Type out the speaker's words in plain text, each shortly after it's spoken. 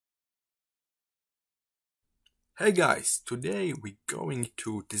Hey guys, today we're going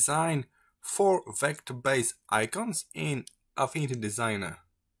to design 4 vector-based icons in Affinity Designer.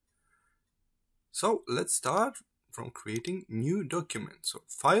 So let's start from creating new document. So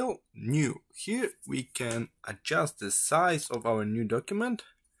File, New. Here we can adjust the size of our new document.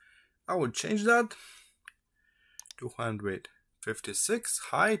 I will change that 256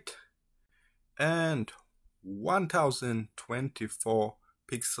 height and 1024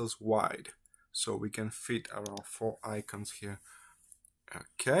 pixels wide. So we can fit our 4 icons here.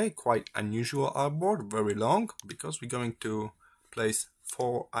 Okay, quite unusual artboard, very long, because we're going to place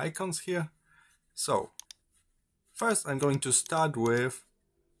 4 icons here. So first I'm going to start with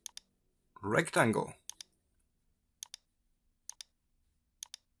rectangle.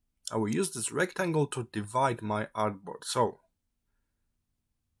 I will use this rectangle to divide my artboard. So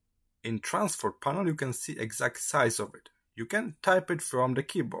in transport panel you can see exact size of it. You can type it from the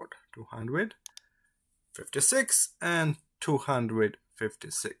keyboard. 256 and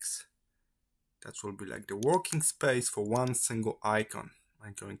 256. That will be like the working space for one single icon.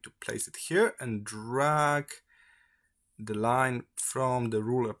 I'm going to place it here and drag the line from the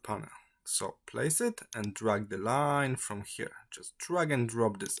ruler panel. So place it and drag the line from here. Just drag and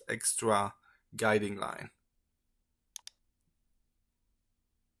drop this extra guiding line.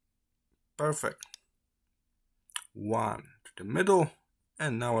 Perfect. One to the middle,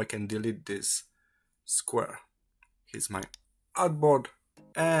 and now I can delete this square. Here's my artboard,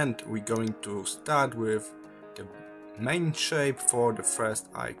 and we're going to start with the main shape for the first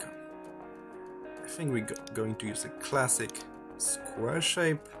icon. I think we're going to use a classic square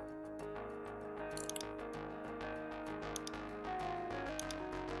shape.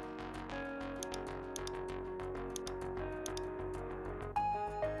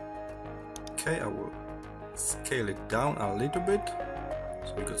 Okay, I will scale it down a little bit,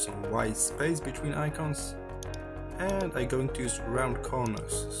 so we got some white space between icons. And I'm going to use round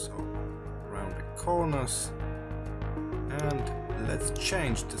corners, so round the corners, and let's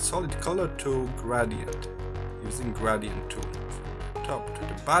change the solid color to gradient, using gradient tool, from the top to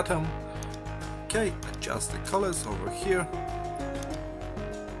the bottom. Okay, adjust the colors over here.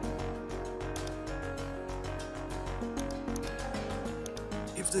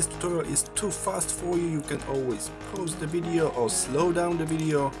 If this tutorial is too fast for you, you can always pause the video or slow down the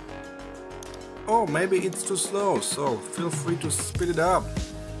video. Or maybe it's too slow, so feel free to speed it up.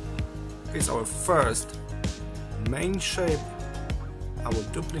 Here's our first main shape. I will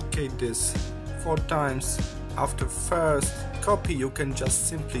duplicate this 4 times. After first copy, you can just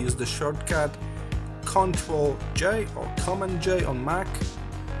simply use the shortcut Ctrl J or Command J on Mac,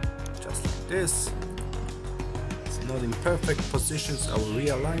 just like this. It's not in perfect positions. I will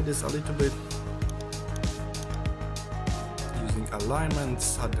realign this a little bit using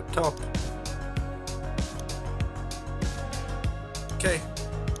alignments at the top. Okay,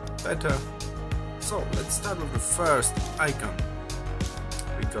 better. So let's start with the first icon.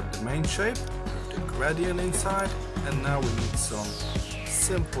 We got the main shape, the gradient inside, and now we need some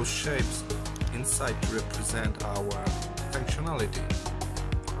simple shapes inside to represent our functionality.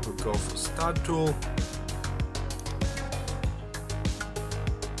 I will go for Start tool,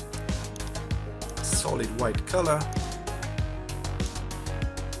 solid white color.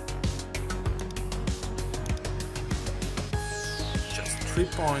 Just 3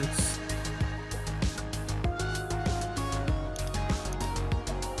 points.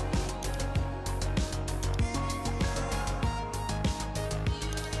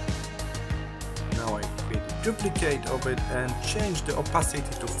 Now I create a duplicate of it and change the opacity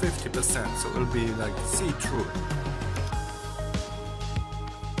to 50%, so it'll be like see-through.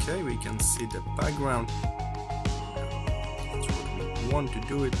 Okay, we can see the background. That's what we want to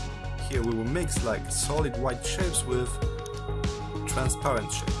do it. Here we will mix like solid white shapes with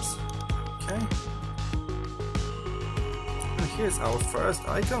transparent shapes. Okay. And here's our first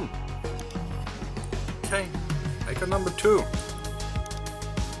icon. Okay, icon number 2.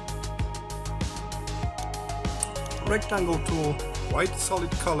 Rectangle tool, white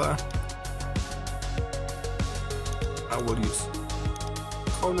solid color. I will use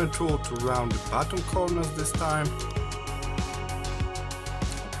corner tool to round the bottom corners this time.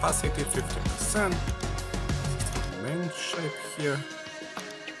 Opacity 50%. Main shape here.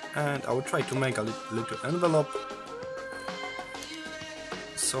 And I will try to make a little envelope.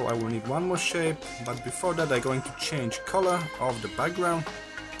 So I will need one more shape, but before that I'm going to change color of the background.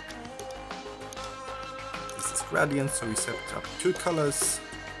 This is gradient, so we set up 2 colors,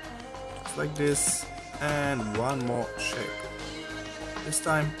 just like this, and one more shape. This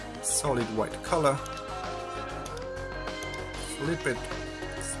time solid white color. Flip it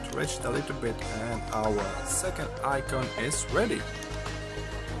stretched a little bit and our second icon is ready.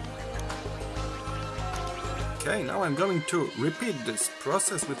 Okay, now I'm going to repeat this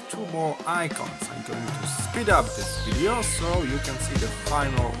process with 2 more icons. I'm going to speed up this video so you can see the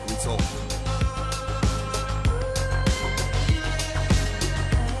final result.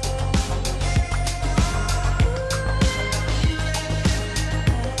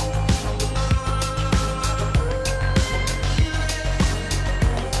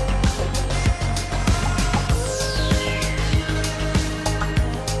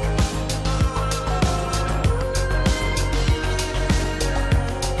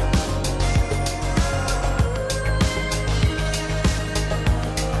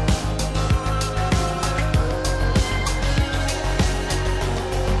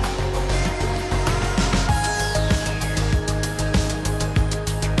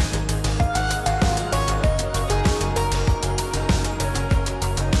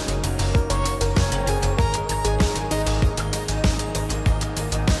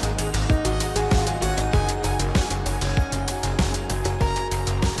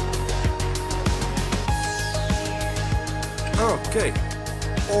 Okay,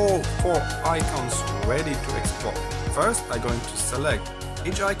 all 4 icons ready to export. First, I'm going to select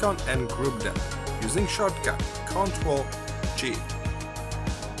each icon and group them using shortcut Ctrl-G.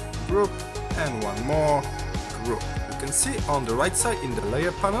 Group and one more group. You can see on the right side in the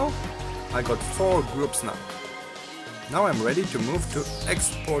layer panel, I got 4 groups now. Now I'm ready to move to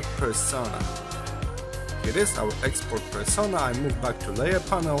export persona. Here it is, our export persona. I move back to layer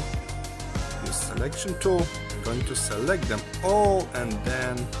panel, use selection tool. I'm going to select them all and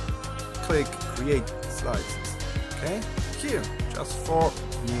then click create slices. Okay, here just 4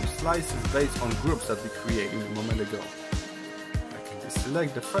 new slices based on groups that we created a moment ago. I can just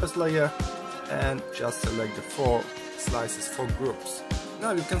select the first layer and just select the 4 slices for groups.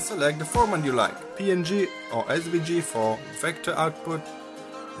 Now you can select the format you like, PNG or SVG for vector output.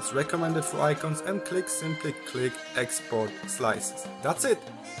 It's recommended for icons, and simply click export slices. That's it.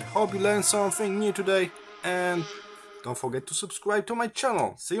 I hope you learned something new today, and don't forget to subscribe to my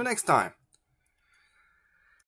channel. See you next time.